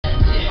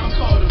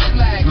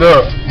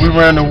Look, we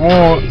ran the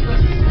ward. You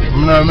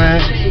know what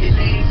I mean?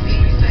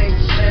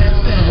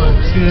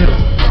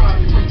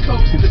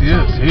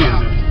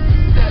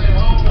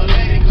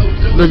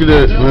 Look at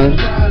that, man.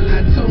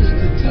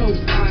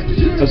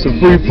 That's a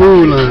free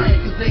food line.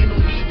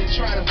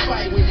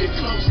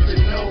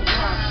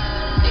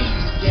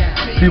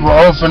 People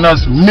offering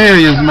us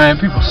millions, man.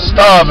 People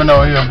starving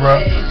out here,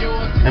 bro.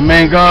 And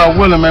man, God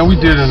willing, man, we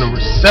did it in a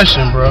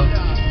recession, bro.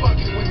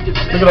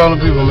 Look at all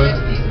the people, man.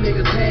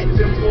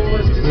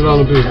 Look at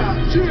all the people.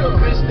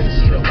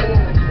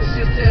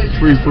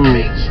 Free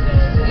food.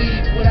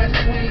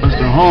 That's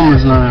the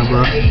homeless line,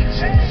 bro.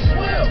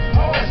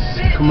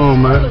 Come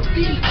on, man.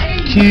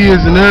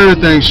 Kids and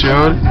everything,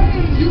 shawty.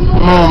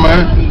 Come on,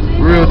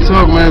 man. Real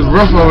talk, man. It's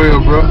rough out here,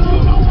 bro.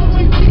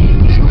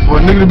 For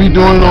a nigga to be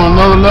doing it on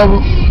another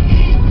level,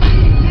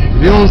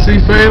 if you don't see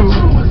favor,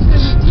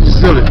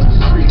 still it.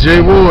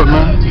 J Ward,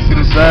 man. See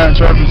the sign,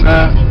 traffic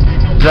sign?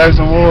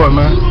 Jacksonward,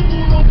 man.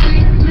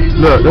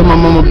 Look, that's my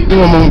mama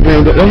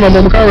game. That's my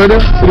mama car right there.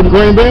 See the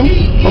green beam?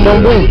 My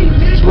mama boom.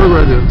 It's work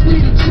right there.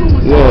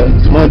 Yeah,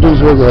 it's my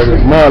dude's work right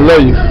there. Ma, I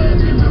love you.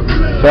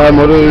 5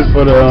 more days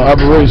for the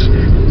operation.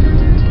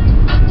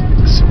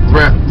 It's a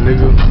wrap,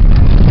 nigga.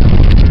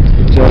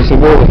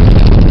 Jacksonward.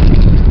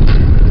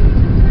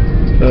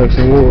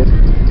 Jacksonward.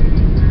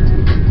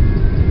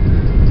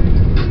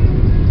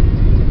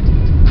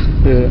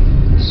 Yeah,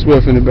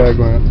 Swift in the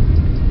background.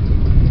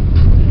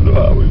 You know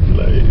how we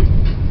play.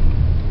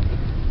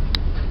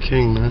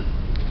 King, man.